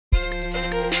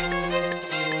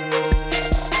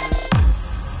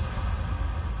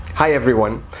Hi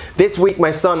everyone. This week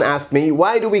my son asked me,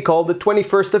 why do we call the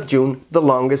 21st of June the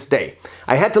longest day?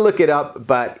 I had to look it up,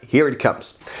 but here it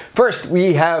comes. First,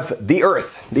 we have the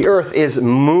Earth. The Earth is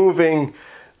moving,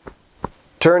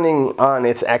 turning on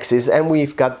its axis, and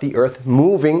we've got the Earth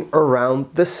moving around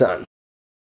the sun.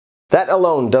 That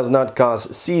alone does not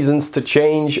cause seasons to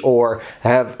change or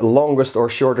have longest or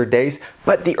shorter days,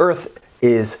 but the Earth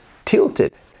is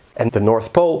tilted. And the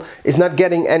North Pole is not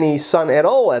getting any sun at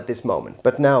all at this moment.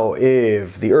 But now,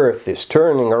 if the Earth is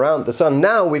turning around the sun,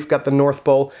 now we've got the North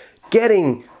Pole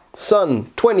getting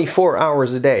sun 24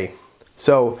 hours a day.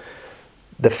 So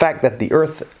the fact that the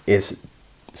Earth is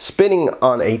spinning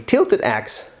on a tilted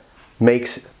axis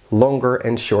makes longer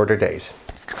and shorter days.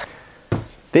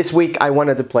 This week I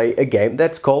wanted to play a game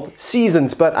that's called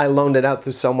Seasons, but I loaned it out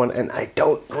to someone and I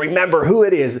don't remember who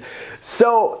it is.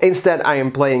 So instead I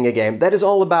am playing a game that is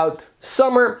all about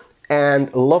summer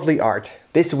and lovely art.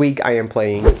 This week I am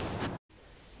playing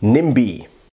Nimbee.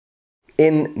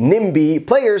 In Nimbee,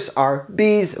 players are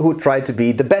bees who try to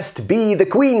be the best bee the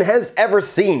queen has ever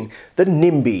seen, the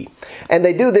Nimbee. And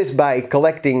they do this by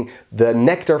collecting the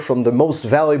nectar from the most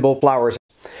valuable flowers.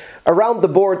 Around the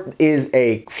board is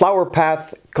a flower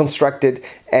path constructed,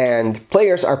 and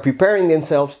players are preparing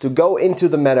themselves to go into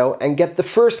the meadow and get the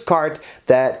first card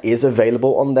that is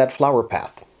available on that flower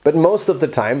path. But most of the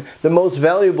time, the most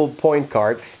valuable point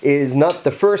card is not the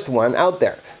first one out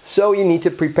there. So you need to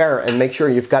prepare and make sure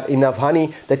you've got enough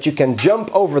honey that you can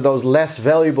jump over those less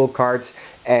valuable cards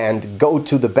and go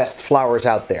to the best flowers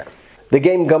out there. The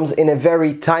game comes in a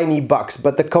very tiny box,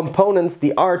 but the components,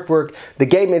 the artwork, the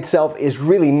game itself is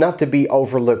really not to be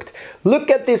overlooked.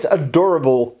 Look at this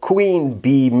adorable queen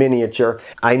bee miniature.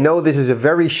 I know this is a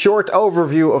very short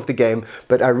overview of the game,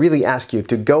 but I really ask you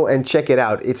to go and check it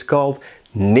out. It's called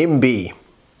Nimbee.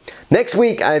 Next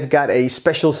week I've got a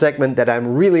special segment that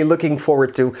I'm really looking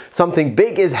forward to. Something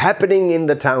big is happening in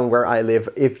the town where I live.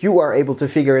 If you are able to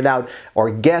figure it out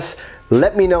or guess,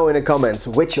 let me know in the comments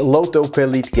which Lotto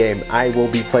Pelite game I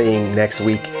will be playing next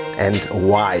week and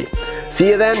why. See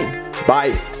you then,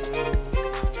 bye!